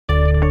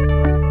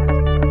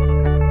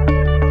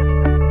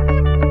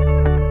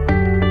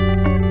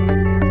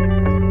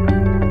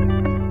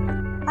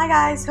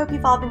guys, hope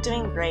you've all been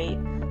doing great.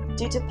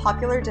 Due to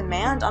popular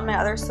demand on my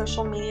other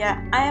social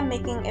media, I am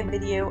making a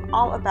video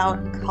all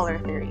about color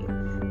theory.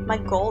 My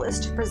goal is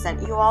to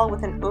present you all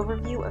with an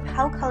overview of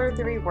how color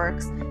theory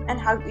works and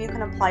how you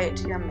can apply it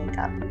to your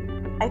makeup.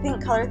 I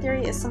think color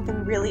theory is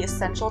something really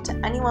essential to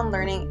anyone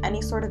learning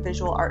any sort of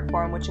visual art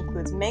form, which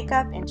includes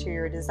makeup,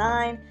 interior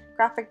design,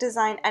 graphic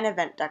design, and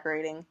event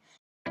decorating.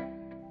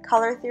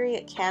 Color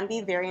theory can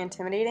be very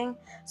intimidating,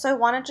 so I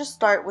wanted to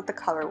start with the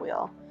color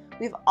wheel.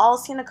 We've all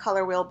seen a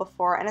color wheel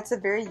before, and it's a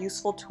very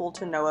useful tool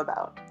to know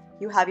about.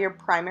 You have your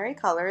primary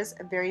colors,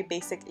 very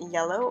basic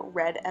yellow,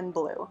 red, and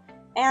blue.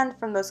 And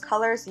from those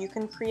colors, you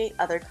can create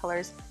other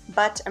colors,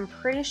 but I'm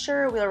pretty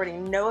sure we already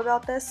know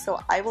about this,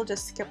 so I will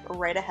just skip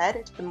right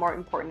ahead to the more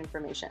important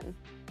information.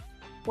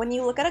 When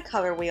you look at a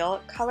color wheel,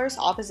 colors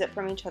opposite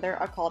from each other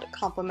are called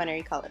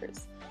complementary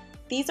colors.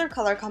 These are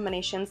color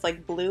combinations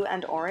like blue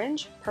and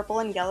orange, purple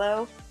and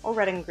yellow, or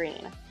red and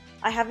green.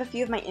 I have a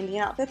few of my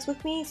Indian outfits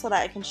with me so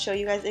that I can show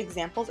you guys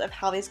examples of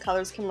how these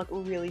colors can look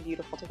really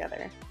beautiful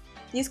together.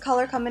 These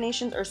color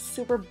combinations are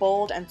super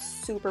bold and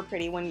super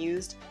pretty when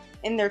used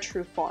in their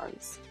true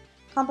forms.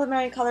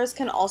 Complementary colors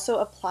can also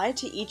apply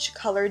to each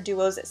color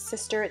duo's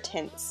sister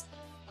tints.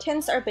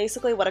 Tints are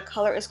basically what a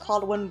color is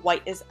called when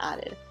white is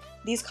added.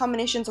 These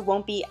combinations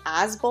won't be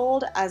as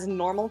bold as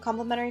normal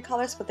complementary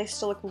colors, but they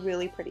still look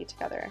really pretty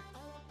together.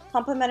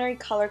 Complementary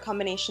color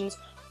combinations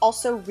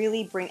also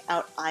really bring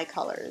out eye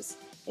colors.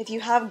 If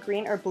you have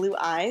green or blue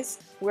eyes,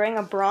 wearing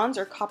a bronze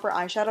or copper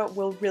eyeshadow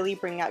will really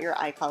bring out your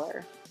eye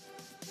color.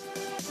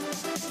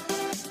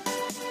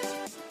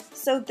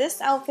 So this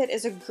outfit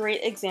is a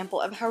great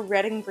example of how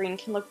red and green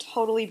can look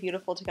totally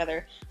beautiful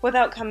together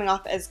without coming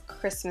off as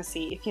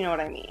Christmassy, if you know what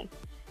I mean.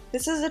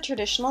 This is a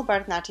traditional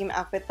Bharatanatyam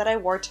outfit that I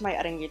wore to my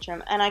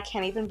Arangetram, and I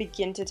can't even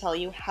begin to tell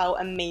you how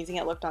amazing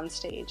it looked on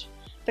stage.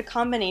 The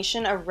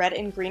combination of red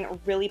and green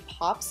really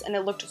pops, and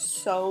it looked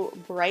so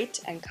bright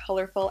and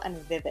colorful and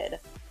vivid.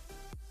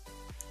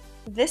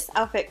 This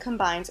outfit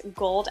combines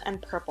gold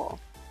and purple.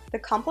 The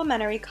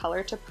complementary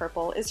color to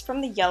purple is from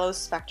the yellow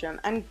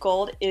spectrum, and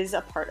gold is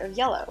a part of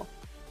yellow.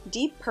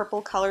 Deep purple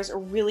colors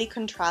really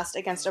contrast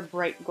against a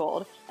bright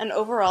gold, and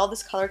overall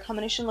this color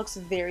combination looks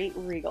very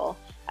regal.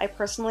 I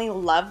personally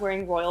love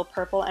wearing royal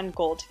purple and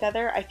gold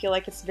together. I feel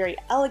like it's very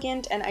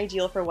elegant and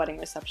ideal for wedding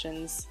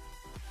receptions.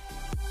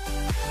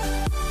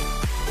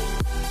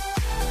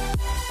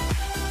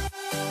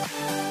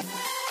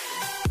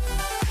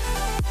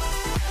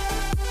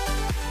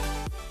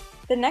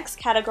 The next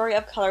category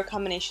of color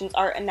combinations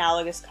are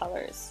analogous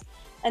colors.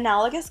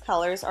 Analogous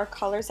colors are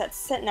colors that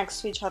sit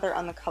next to each other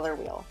on the color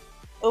wheel.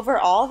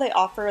 Overall, they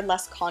offer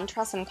less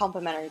contrast than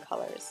complementary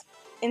colors.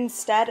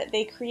 Instead,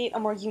 they create a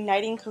more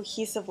uniting,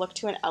 cohesive look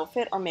to an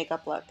outfit or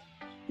makeup look.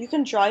 You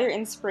can draw your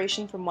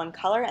inspiration from one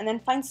color and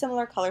then find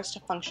similar colors to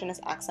function as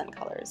accent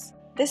colors.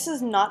 This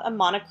is not a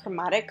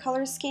monochromatic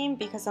color scheme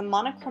because a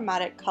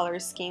monochromatic color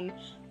scheme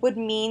would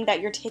mean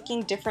that you're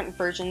taking different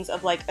versions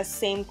of like a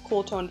same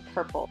cool toned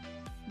purple.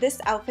 This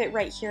outfit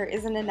right here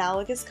is an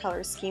analogous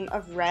color scheme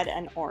of red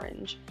and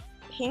orange.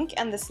 Pink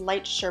and this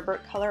light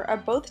sherbet color are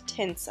both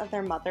tints of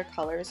their mother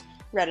colors,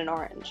 red and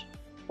orange.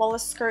 While a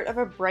skirt of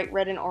a bright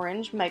red and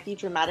orange might be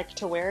dramatic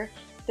to wear,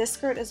 this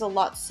skirt is a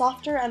lot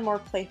softer and more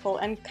playful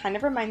and kind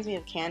of reminds me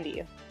of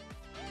candy.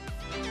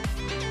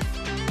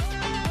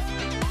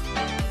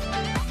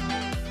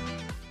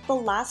 The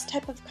last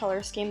type of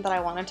color scheme that I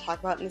want to talk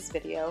about in this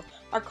video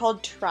are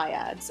called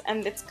triads,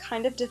 and it's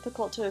kind of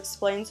difficult to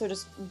explain, so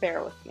just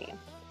bear with me.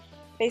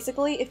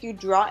 Basically, if you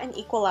draw an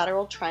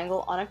equilateral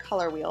triangle on a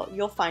color wheel,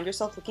 you'll find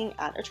yourself looking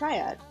at a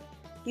triad.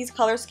 These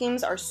color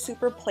schemes are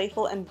super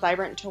playful and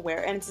vibrant to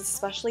wear, and it's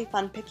especially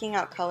fun picking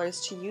out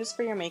colors to use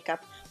for your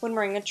makeup when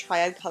wearing a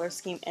triad color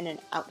scheme in an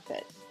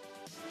outfit.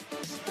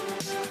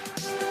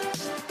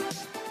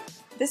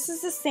 This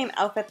is the same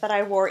outfit that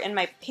I wore in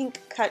my pink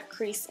cut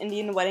crease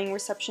Indian wedding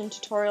reception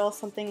tutorial,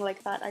 something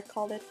like that I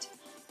called it.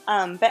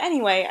 But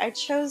anyway, I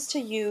chose to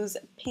use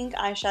pink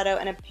eyeshadow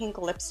and a pink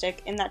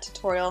lipstick in that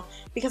tutorial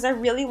because I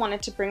really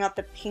wanted to bring out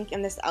the pink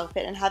in this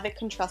outfit and have it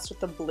contrast with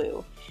the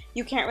blue.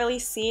 You can't really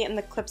see it in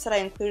the clips that I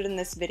included in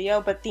this video,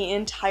 but the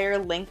entire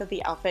length of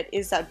the outfit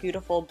is that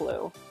beautiful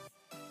blue.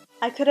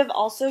 I could have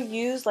also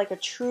used like a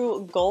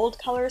true gold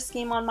color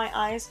scheme on my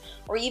eyes,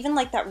 or even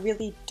like that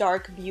really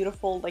dark,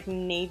 beautiful like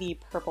navy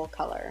purple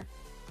color.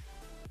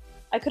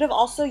 I could have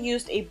also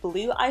used a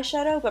blue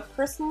eyeshadow, but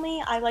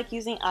personally I like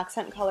using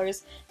accent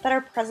colors that are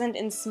present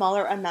in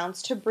smaller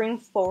amounts to bring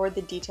forward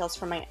the details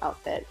for my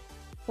outfit.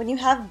 When you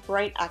have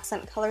bright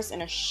accent colors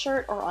in a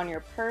shirt or on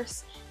your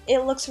purse,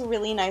 it looks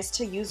really nice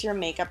to use your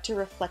makeup to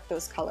reflect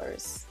those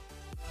colors.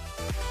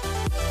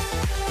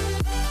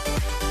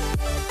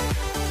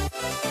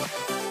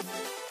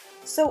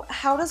 So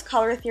how does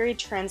color theory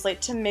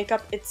translate to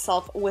makeup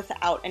itself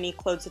without any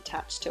clothes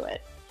attached to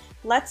it?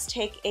 Let's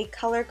take a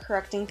color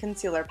correcting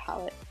concealer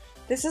palette.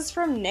 This is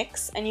from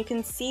NYX, and you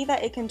can see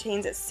that it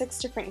contains 6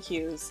 different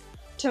hues.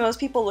 To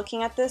most people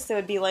looking at this, they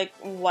would be like,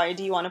 why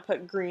do you want to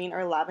put green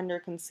or lavender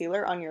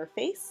concealer on your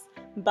face?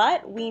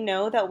 But we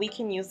know that we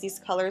can use these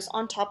colors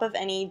on top of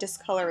any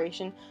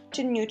discoloration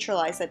to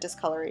neutralize that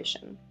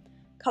discoloration.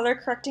 Color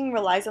correcting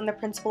relies on the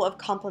principle of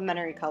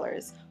complementary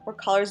colors, or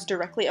colors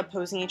directly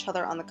opposing each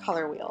other on the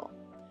color wheel.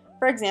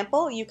 For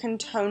example, you can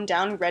tone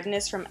down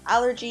redness from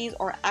allergies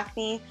or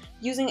acne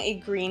using a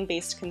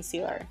green-based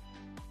concealer.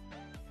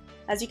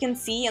 As you can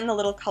see in the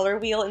little color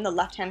wheel in the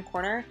left-hand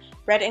corner,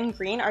 red and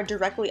green are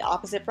directly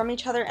opposite from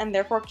each other and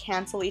therefore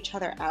cancel each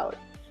other out.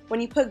 When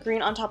you put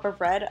green on top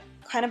of red,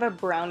 kind of a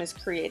brown is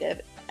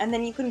created, and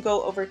then you can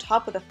go over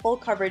top with a full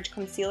coverage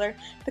concealer,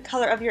 the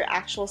color of your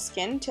actual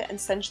skin, to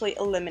essentially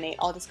eliminate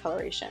all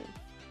discoloration.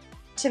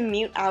 To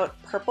mute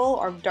out purple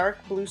or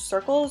dark blue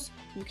circles,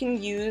 you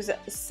can use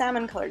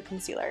salmon colored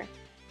concealer.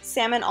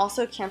 Salmon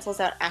also cancels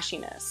out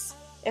ashiness.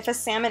 If a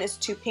salmon is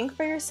too pink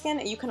for your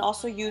skin, you can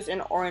also use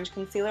an orange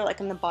concealer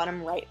like in the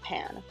bottom right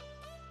pan.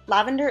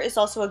 Lavender is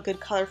also a good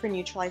color for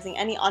neutralizing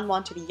any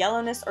unwanted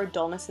yellowness or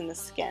dullness in the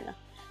skin.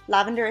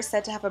 Lavender is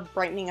said to have a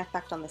brightening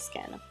effect on the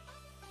skin.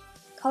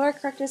 Color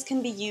correctors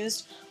can be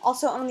used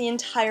also on the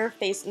entire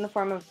face in the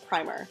form of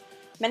primer.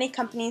 Many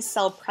companies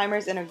sell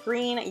primers in a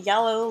green,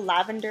 yellow,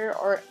 lavender,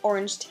 or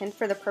orange tint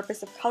for the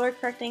purpose of color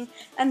correcting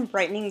and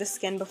brightening the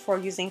skin before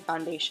using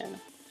foundation.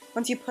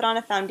 Once you put on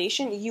a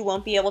foundation, you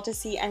won't be able to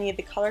see any of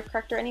the color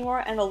corrector anymore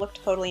and it'll look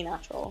totally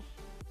natural.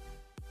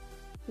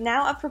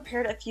 Now I've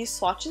prepared a few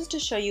swatches to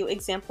show you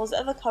examples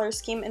of a color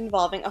scheme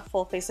involving a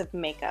full face of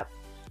makeup.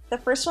 The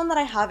first one that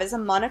I have is a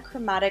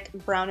monochromatic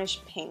brownish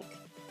pink.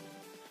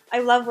 I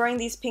love wearing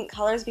these pink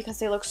colors because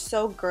they look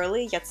so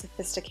girly yet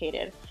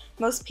sophisticated.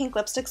 Most pink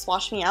lipsticks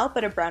wash me out,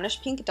 but a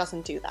brownish pink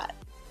doesn't do that.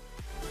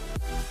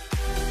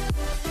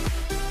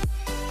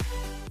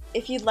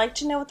 If you'd like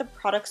to know what the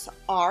products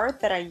are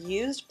that I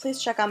used,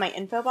 please check out my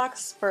info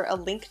box for a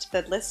link to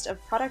the list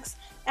of products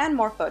and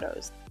more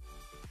photos.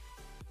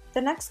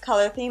 The next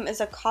color theme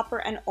is a copper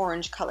and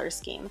orange color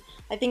scheme.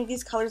 I think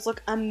these colors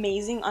look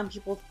amazing on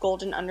people with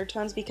golden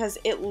undertones because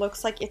it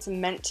looks like it's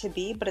meant to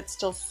be, but it's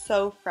still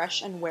so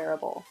fresh and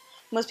wearable.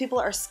 Most people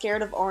are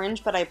scared of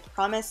orange, but I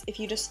promise if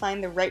you just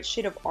find the right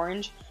shade of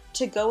orange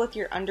to go with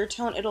your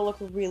undertone, it'll look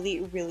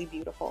really, really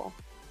beautiful.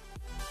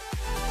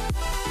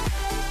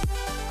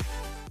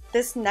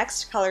 This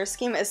next color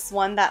scheme is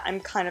one that I'm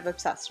kind of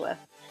obsessed with.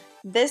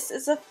 This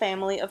is a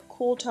family of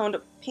cool-toned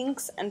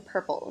pinks and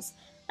purples.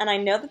 And I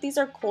know that these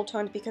are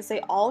cool-toned because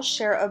they all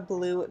share a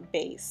blue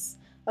base.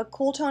 A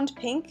cool-toned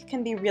pink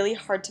can be really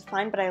hard to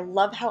find, but I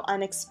love how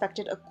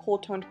unexpected a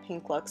cool-toned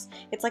pink looks.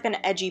 It's like an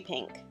edgy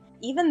pink.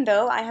 Even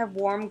though I have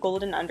warm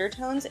golden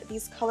undertones,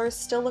 these colors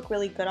still look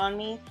really good on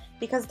me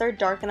because they're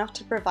dark enough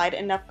to provide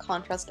enough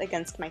contrast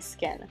against my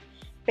skin.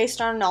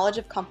 Based on our knowledge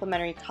of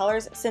complementary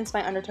colors, since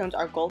my undertones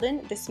are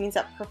golden, this means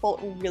that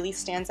purple really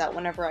stands out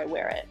whenever I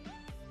wear it.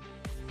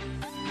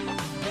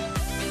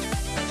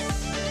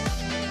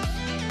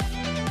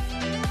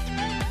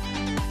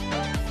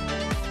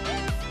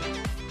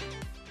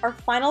 Our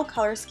final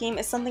color scheme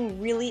is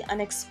something really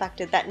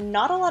unexpected that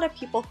not a lot of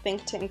people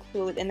think to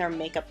include in their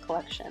makeup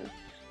collection.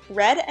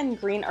 Red and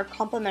green are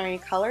complementary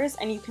colors,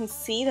 and you can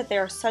see that they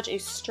are such a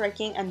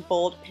striking and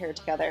bold pair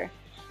together.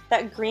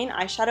 That green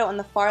eyeshadow on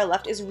the far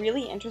left is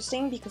really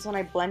interesting because when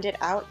I blend it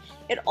out,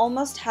 it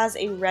almost has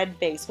a red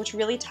base, which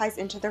really ties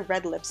into the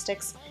red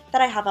lipsticks that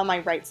I have on my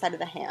right side of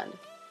the hand.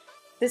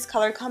 This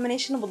color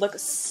combination would look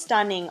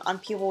stunning on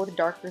people with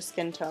darker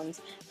skin tones.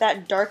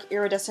 That dark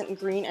iridescent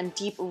green and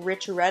deep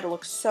rich red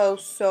looks so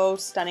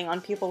stunning on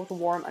people with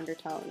warm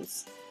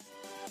undertones.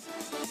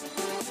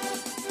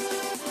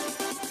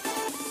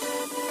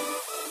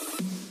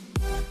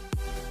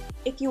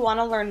 If you want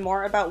to learn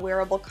more about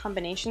wearable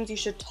combinations, you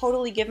should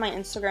totally give my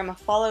Instagram a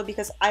follow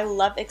because I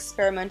love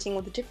experimenting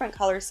with different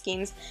color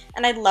schemes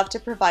and I'd love to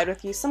provide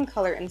with you some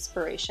color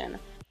inspiration.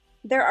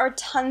 There are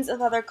tons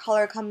of other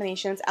color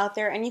combinations out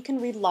there and you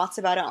can read lots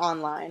about it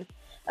online.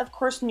 Of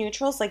course,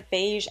 neutrals like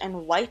beige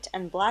and white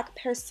and black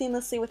pair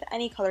seamlessly with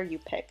any color you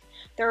pick.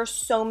 There are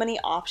so many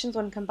options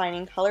when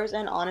combining colors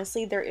and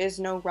honestly, there is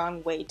no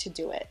wrong way to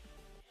do it.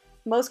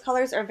 Most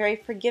colors are very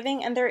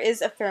forgiving and there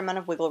is a fair amount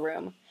of wiggle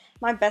room.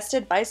 My best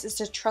advice is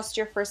to trust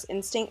your first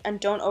instinct and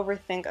don't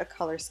overthink a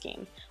color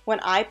scheme. When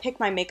I pick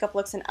my makeup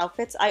looks and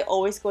outfits, I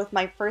always go with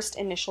my first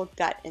initial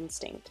gut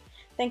instinct.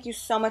 Thank you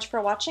so much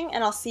for watching,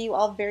 and I'll see you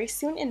all very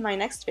soon in my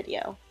next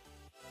video.